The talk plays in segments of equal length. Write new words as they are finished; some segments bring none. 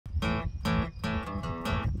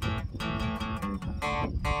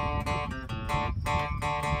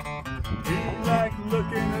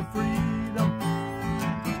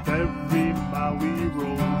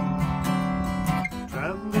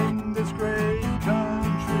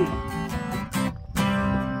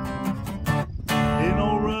In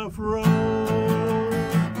old Ruff Road,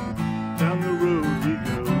 down the road we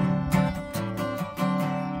go.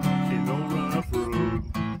 In old Ruff Road.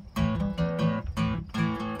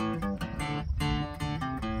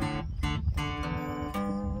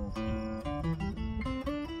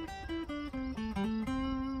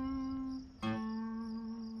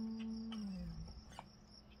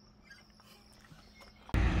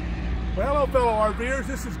 Well, hello fellow RVers,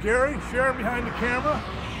 this is Gary, sharing behind the camera.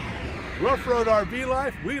 Ruff Road RV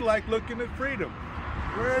life, we like looking at freedom.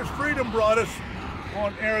 Whereas freedom brought us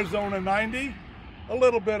on Arizona 90, a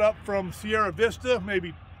little bit up from Sierra Vista,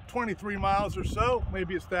 maybe 23 miles or so.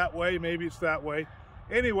 Maybe it's that way, maybe it's that way.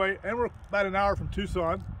 Anyway, and we're about an hour from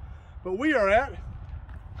Tucson. But we are at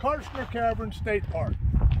Kartchner Caverns State Park.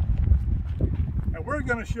 And we're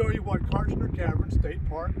going to show you what Kartchner Caverns State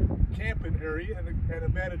Park camping area and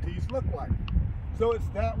amenities look like. So it's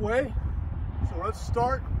that way. So let's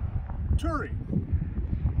start touring.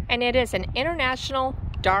 And it is an international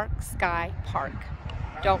dark sky park.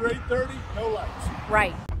 After 8:30, no lights.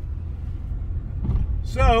 Right.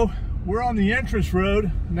 So we're on the entrance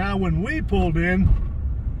road. Now when we pulled in,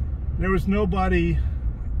 there was nobody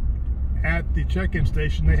at the check-in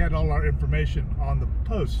station. They had all our information on the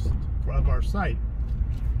post of our site.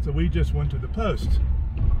 So we just went to the post.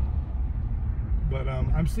 But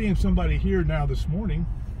I'm seeing somebody here now this morning.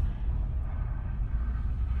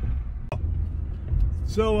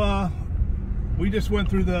 So we just went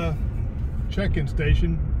through the check-in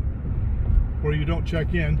station where you don't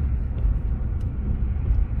check in.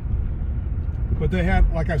 But they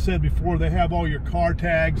have, like I said before, they have all your car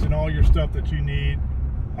tags and all your stuff that you need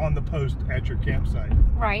on the post at your campsite.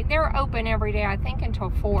 Right. They're open every day, I think, until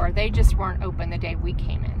 4. They just weren't open the day we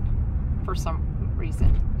came in for some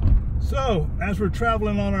reason. So, as we're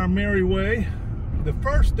traveling on our merry way, the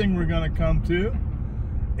first thing we're going to come to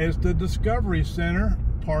is the Discovery Center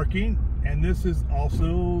parking, and this is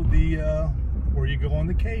also the where you go on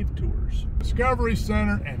the cave tours. Discovery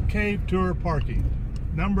Center and cave tour parking,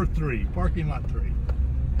 number 3, parking lot 3.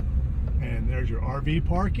 And there's your RV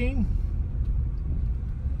parking.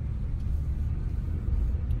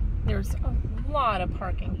 There's a lot of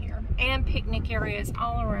parking here and picnic areas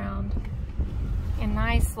all around and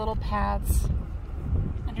nice little paths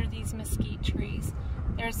under these mesquite trees.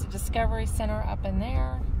 There's the Discovery Center up in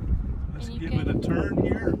there. Let's give it a turn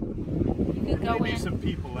here. You could go in. Maybe some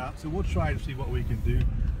people out, so we'll try to see what we can do.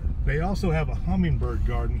 They also have a hummingbird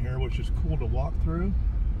garden here, which is cool to walk through.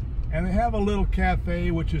 And they have a little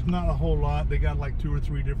cafe, which is not a whole lot. They got like 2 or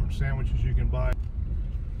 3 different sandwiches you can buy.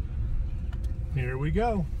 Here we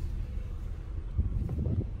go.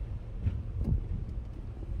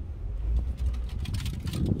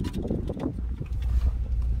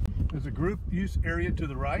 There's a group use area to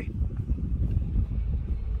the right.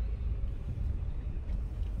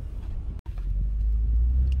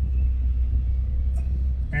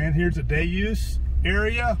 And here's a day use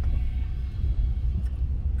area.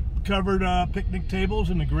 Covered picnic tables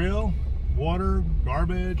and a grill, water,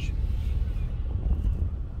 garbage.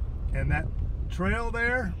 And that trail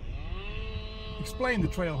there, explain the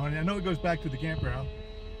trail, honey. I know it goes back to the campground.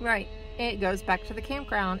 Right. It goes back to the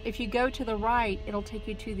campground. If you go to the right, it'll take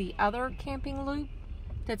you to the other camping loop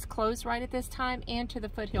that's closed right at this time and to the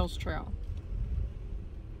Foothills Trail.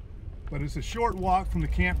 But it's a short walk from the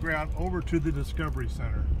campground over to the Discovery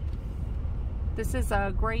Center. This is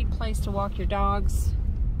a great place to walk your dogs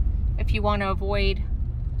if you want to avoid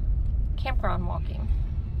campground walking.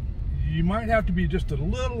 You might have to be just a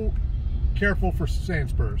little careful for sand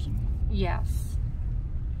spurs. Yes.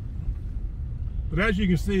 But as you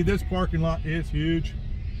can see, this parking lot is huge.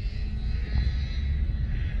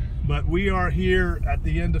 But we are here at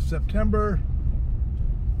the end of September.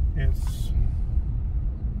 It's,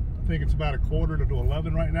 I think it's about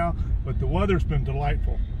 10:45 right now, but the weather's been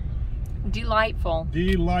delightful. Delightful.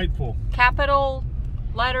 Delightful. Capital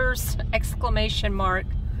letters, exclamation mark.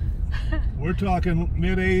 We're talking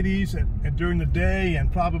mid-80s and during the day,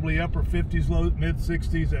 and probably upper 50s, low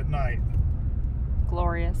mid-60s at night.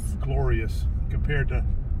 Glorious. Glorious compared to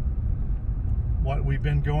what we've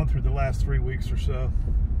been going through the last 3 weeks or so,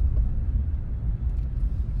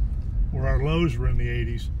 where our lows were in the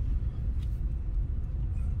 80s.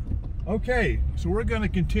 Okay, so we're going to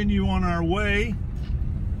continue on our way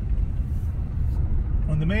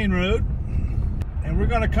on the main road, and we're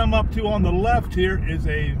going to come up to, on the left here is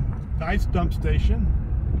a nice dump station.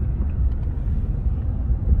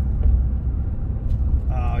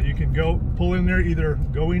 You can go pull in there either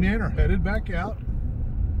going in or headed back out.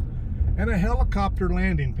 And a helicopter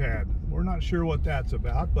landing pad. We're not sure what that's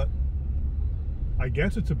about, but I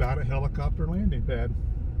guess it's about a helicopter landing pad.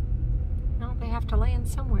 No, they have to land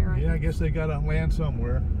somewhere. Yeah, I guess they got to land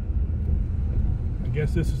somewhere. I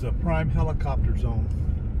guess this is a prime helicopter zone.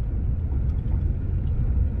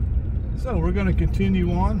 So we're going to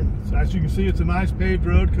continue on. So as you can see, it's a nice paved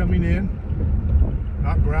road coming in.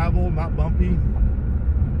 Not gravel, not bumpy.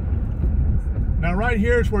 Now right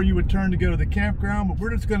here is where you would turn to go to the campground, but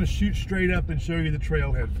we're just going to shoot straight up and show you the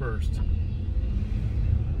trailhead first.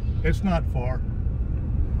 It's not far.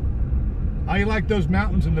 How you like those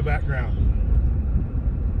mountains in the background?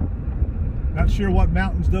 Not sure what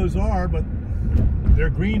mountains those are, but they're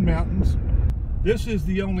green mountains. This is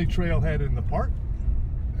the only trailhead in the park,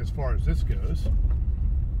 as far as this goes.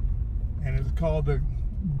 And it's called the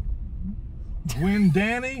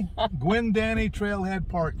Gwendany Trailhead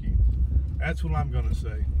Parking. That's what I'm going to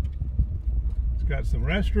say. It's got some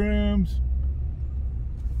restrooms.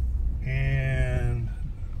 And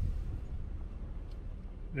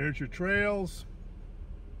there's your trails.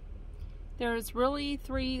 There's really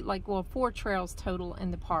four trails total in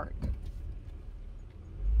the park.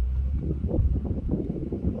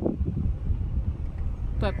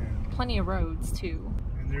 But plenty of roads too.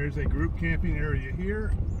 And there's a group camping area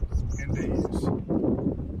here and these.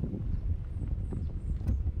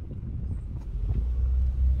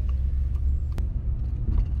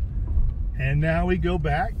 And now we go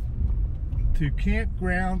back to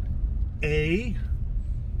Campground A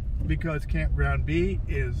because Campground B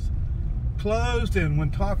is closed, and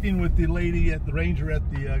when talking with the lady at the ranger at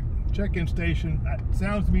the check-in station, it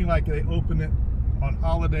sounds to me like they open it on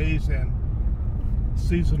holidays and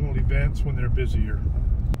seasonal events when they're busier.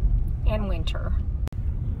 And winter.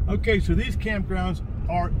 Okay, so these campgrounds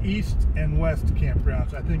are east and west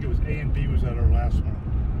campgrounds. I think it was A and B was at our last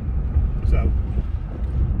one. So,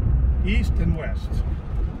 east and west.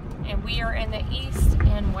 And we are in the east,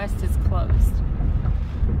 and west is closed.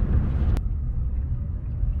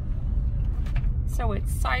 So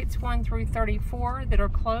it's sites 1 through 34 that are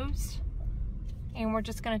closed. And we're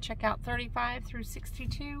just going to check out 35 through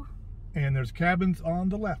 62. And there's cabins on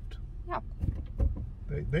the left. Yep.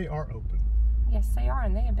 They are open. Yes, they are,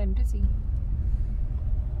 and they have been busy.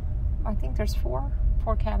 I think there's four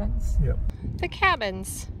cabins. Yep. The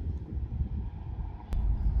cabins.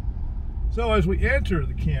 So as we enter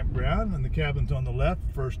the campground and the cabins on the left,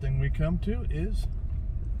 first thing we come to is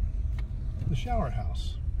the shower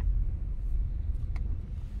house.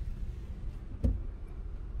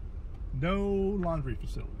 No laundry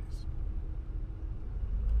facilities.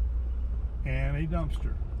 And a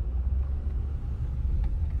dumpster.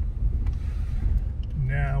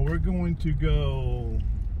 Now we're going to go...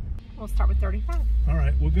 We'll start with 35. All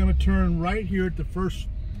right, we're going to turn right here at the first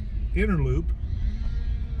inner loop.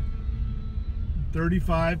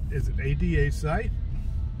 35 is an ADA site.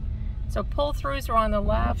 So pull-throughs are on the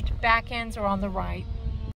left, back ends are on the right.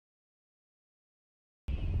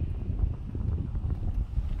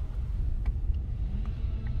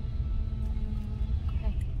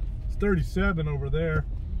 Okay. It's 37 over there.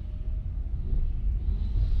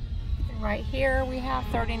 And right here we have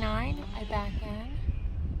 39, a back end.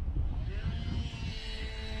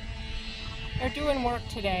 They're doing work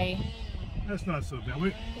today. That's not so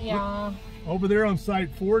bad. Yeah. Over there on site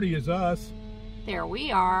 40 is us. There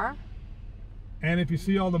we are. And if you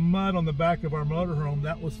see all the mud on the back of our motorhome,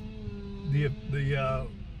 that was the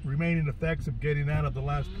remaining effects of getting out of the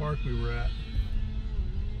last park we were at,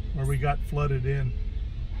 where we got flooded in.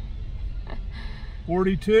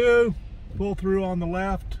 42, pull through on the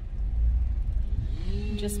left.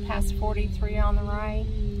 Just past 43 on the right.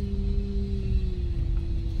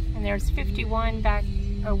 And there's 51 back.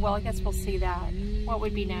 Oh, well, I guess we'll see that. What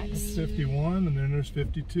would be next? That's 51, and then there's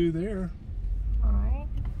 52 there. All right.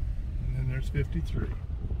 And then there's 53.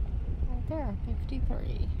 Right there,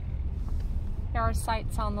 53. There are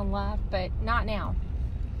sites on the left, but not now.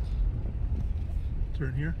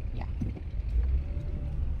 Turn here? Yeah.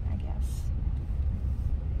 I guess.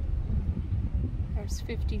 There's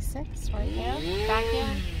 56 right there, back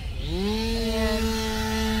in.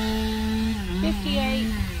 And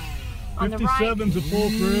 58 on the right. 57's a pull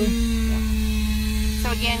through. Yeah.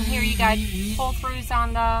 So again, here you got pull throughs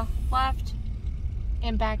on the left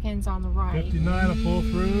and back ends on the right. 59 a pull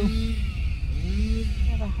through. You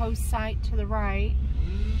have a host site to the right.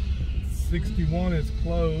 61 is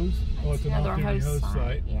closed. Oh, it's an another off-duty host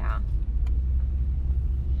site. Yeah.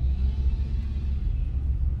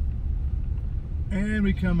 And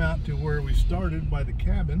we come out to where we started by the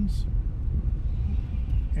cabins.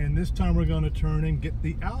 And this time we're going to turn and get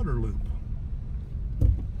the outer loop.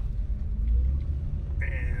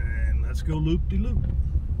 And let's go loop-de-loop.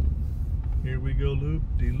 Here we go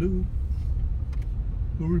loop-de-loop.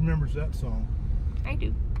 Who remembers that song? I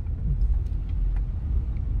do.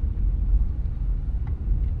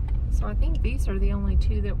 So I think these are the only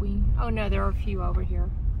two that we... Oh no, there are a few over here.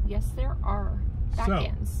 Yes, there are. Back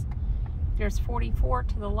ends. There's 44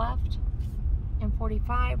 to the left and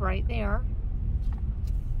 45 right there.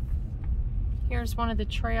 Here's one of the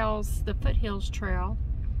trails, the Foothills Trail,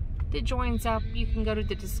 that joins up. You can go to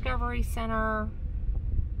the Discovery Center,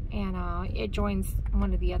 and it joins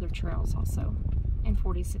one of the other trails also. And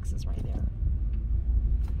 46 is right there.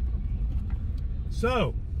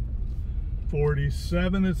 So,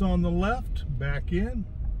 47 is on the left, back in.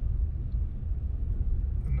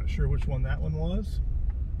 I'm not sure which one that one was.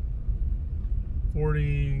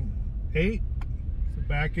 48, so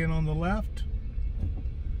back in on the left.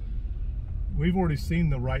 We've already seen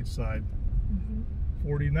the right side.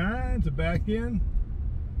 49 to back in.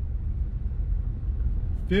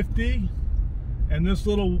 50, and this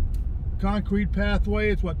little concrete pathway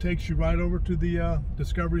is what takes you right over to the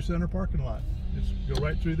Discovery Center parking lot. Just go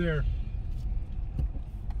right through there.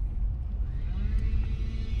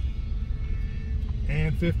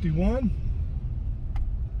 And 51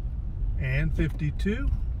 and 52,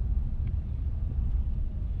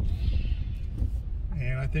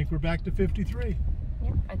 and I think we're back to 53.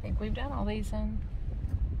 Yep, I think we've done all these, and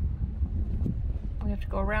we have to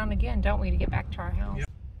go around again, don't we, to get back to our house? Yep.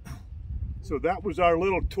 So that was our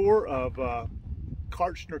little tour of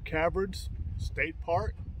Kartchner Caverns State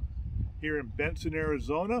Park here in Benson,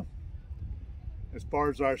 Arizona. As far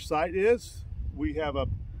as our site is, we have a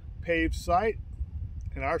paved site,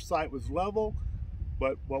 and our site was level.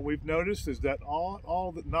 But what we've noticed is that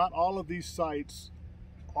not all of these sites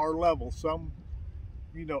are level. Some,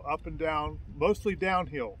 you know, up and down, mostly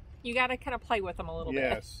downhill. You got to kind of play with them a little bit.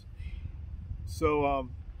 Yes. So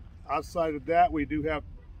outside of that, we do have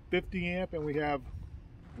 50 amp, and we have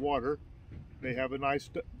water. They have a nice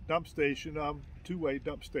dump station, two-way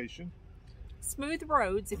dump station. Smooth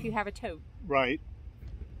roads if you have a tote. Right.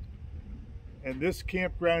 And this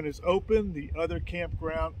campground is open. The other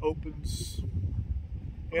campground opens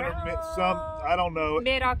I don't know.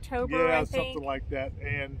 Mid-October, yeah, I think. something like that.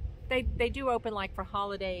 And they do open like for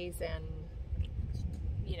holidays and,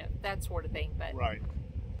 you know, that sort of thing. But right.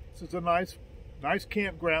 This is a nice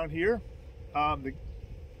campground here.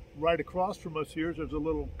 Right across from us here, there's a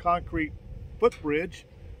little concrete footbridge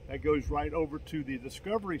that goes right over to the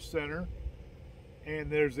Discovery Center. And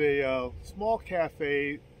there's a small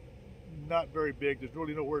cafe, not very big. There's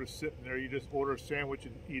really nowhere to sit in there. You just order a sandwich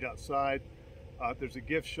and eat outside. There's a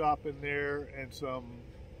gift shop in there and some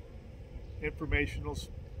informational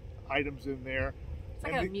items in there. It's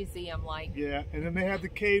like a museum-like. Yeah, and then they have the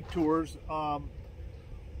cave tours.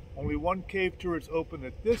 Only one cave tour is open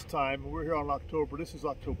at this time. We're here on October. This is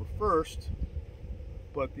October 1st.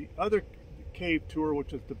 But the other cave tour,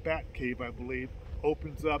 which is the Bat Cave, I believe,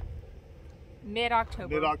 opens up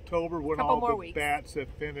mid-October. Mid-October, when all the bats have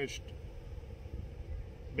finished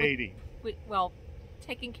mating. Well,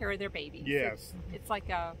 taking care of their babies. Yes. It's like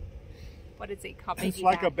a, what is it called? It's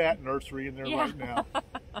like a bat nursery in there right now.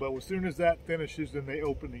 But as soon as that finishes, then they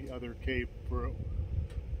open the other cave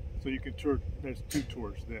so you can tour. There's 2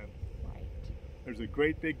 tours then. Right. There's a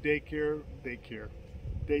great big day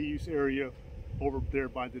use area over there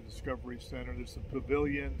by the Discovery Center. There's some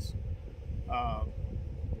pavilions.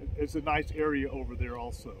 It's a nice area over there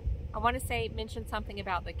also. I want to mention something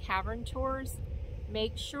about the cavern tours.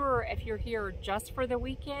 Make sure if you're here just for the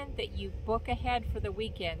weekend that you book ahead for the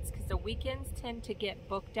weekends, because the weekends tend to get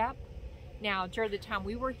booked up. Now, during the time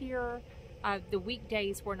we were here, the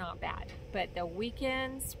weekdays were not bad, but the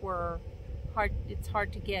weekends were hard. It's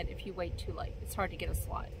hard to get if you wait too late. It's hard to get a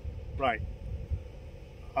slot. Right.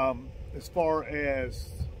 As far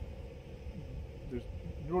as, there's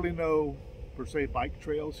really no per se bike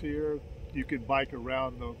trails here. You can bike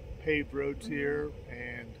around the paved roads here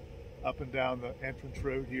and up and down the entrance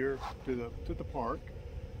road here to the park,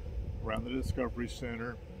 around the Discovery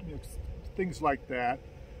Center, things like that.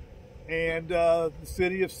 And the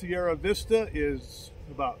city of Sierra Vista is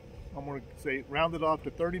about, I'm going to say, rounded off to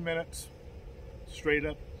 30 minutes straight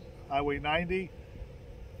up Highway 90.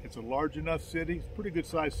 It's a large enough city. It's a pretty good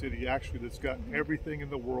sized city actually, that's got everything in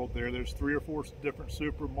the world there. There's 3 or 4 different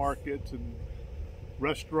supermarkets and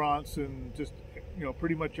restaurants and just, you know,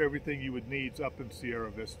 pretty much everything you would need up in Sierra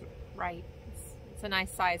Vista. Right. It's a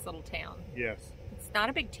nice sized little town. Yes. It's not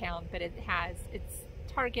a big town, but it's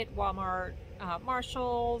Target, Walmart,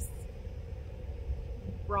 Marshall's,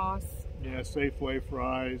 Ross. Yeah, Safeway,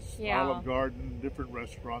 Fry's, Olive Garden, different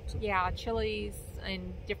restaurants. Yeah, Chili's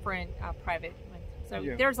and different private ones. So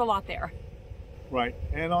there's a lot there. Right,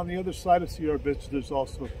 and on the other side of Sierra Vista, there's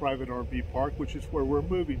also a private RV park, which is where we're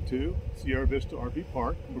moving to, Sierra Vista RV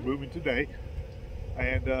Park. We're moving today,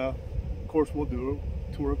 and of course we'll do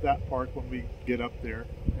a tour of that park when we get up there,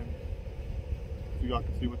 and so y'all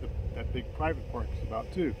can see what that big private park is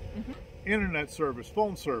about too. Internet service,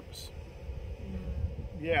 phone service.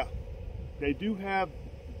 Yeah, they do have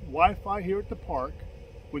Wi-Fi here at the park,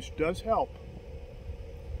 which does help.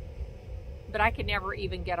 But I could never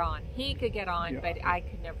even get on. He could get on, but I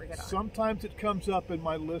could never get on. Sometimes it comes up in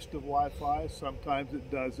my list of Wi-Fi, sometimes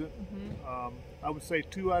it doesn't. I would say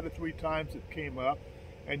 2 out of 3 times it came up,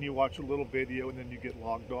 and you watch a little video and then you get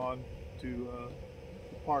logged on to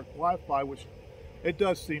the park Wi-Fi, which it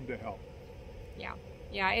does seem to help.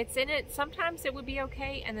 Yeah, it's in it. Sometimes it would be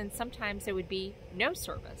okay, and then sometimes it would be no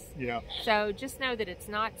service. Yeah. So just know that it's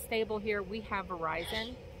not stable here. We have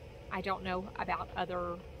Verizon. I don't know about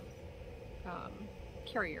other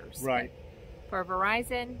carriers. Right. For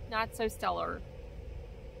Verizon, not so stellar.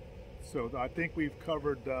 So I think we've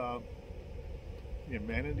covered the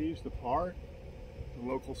amenities, the park, the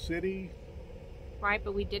local city. Right,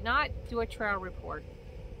 but we did not do a trail report.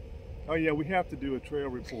 Oh yeah, we have to do a trail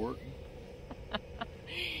report.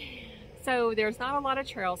 So there's not a lot of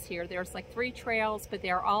trails here. There's like 3 trails, but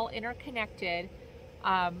they're all interconnected.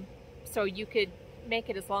 So you could make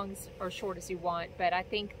it as long as, or short as you want. But I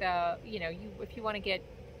think if you want to get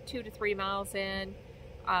 2 to 3 miles in,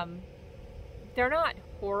 they're not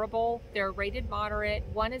horrible. They're rated moderate.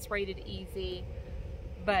 One is rated easy,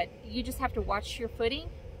 but you just have to watch your footing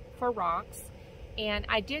for rocks. And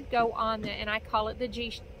I did go on and I call it the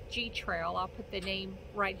G Trail. I'll put the name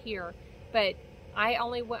right here. But I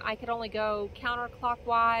could only go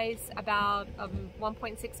counterclockwise about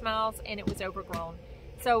 1.6 miles, and it was overgrown.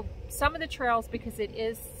 So some of the trails, because it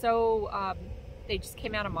is so, they just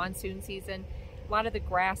came out of monsoon season, a lot of the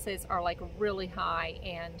grasses are like really high,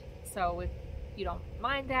 and so if you don't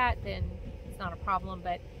mind that, then it's not a problem,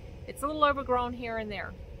 but it's a little overgrown here and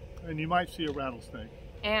there. And you might see a rattlesnake.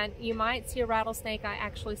 And you might see a rattlesnake. I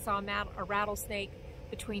actually saw a rattlesnake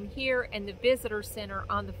between here and the visitor center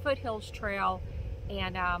on the Foothills Trail,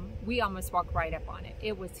 and we almost walked right up on it.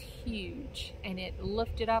 It was huge, and it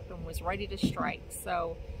lifted up and was ready to strike.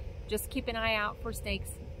 So just keep an eye out for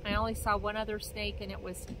snakes. I only saw one other snake, and it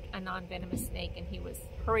was a non-venomous snake, and he was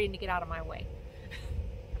hurrying to get out of my way.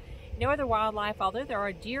 No other wildlife, although there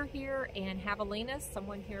are deer here and javelinas.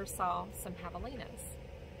 Someone here saw some javelinas.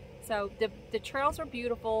 So the trails are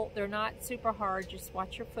beautiful. They're not super hard. Just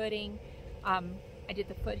watch your footing. I did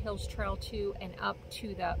the Foothills Trail too, and up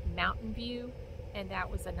to the Mountain View, and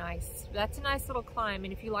that's a nice little climb.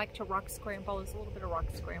 And if you like to rock scramble, there's a little bit of rock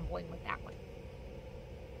scrambling with that one.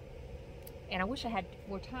 And I wish I had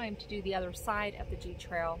more time to do the other side of the G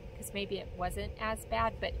Trail, because maybe it wasn't as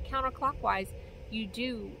bad. But counterclockwise, you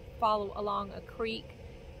do follow along a creek,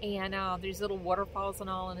 and there's little waterfalls and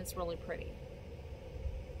all, and it's really pretty.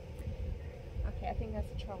 Okay, I think that's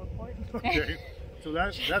the trail report. Okay, so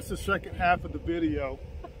that's the second half of the video,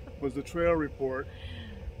 was the trail report.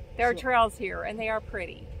 There are trails here, and they are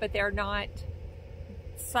pretty, but they're not,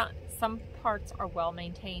 some parts are well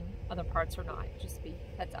maintained, other parts are not. Just be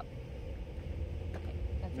heads up. Okay,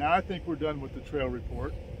 now I think we're done with the trail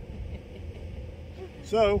report.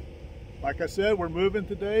 So, like I said, we're moving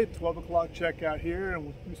today, 12 o'clock checkout here,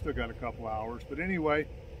 and we still got a couple hours. But anyway,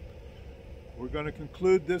 we're going to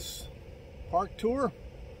conclude this park tour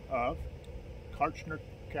of Kartchner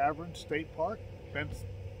Caverns State Park, Benson,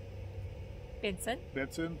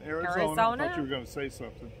 Arizona. I thought you were going to say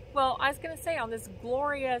something. Well, I was going to say, on this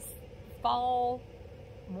glorious fall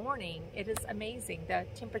morning, it is amazing. The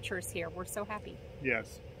temperatures here, we're so happy.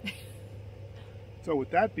 Yes. So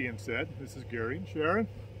with that being said, this is Gary and Sharon.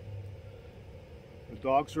 The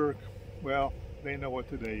dogs are, well, they know what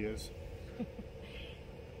today is.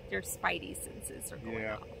 Their spidey senses are going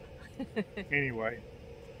off. Anyway,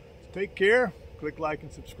 take care. Click like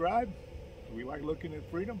and subscribe. We like looking at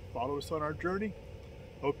freedom. Follow us on our journey.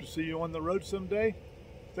 Hope to see you on the road someday.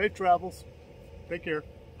 Safe travels. Take care.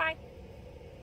 Bye.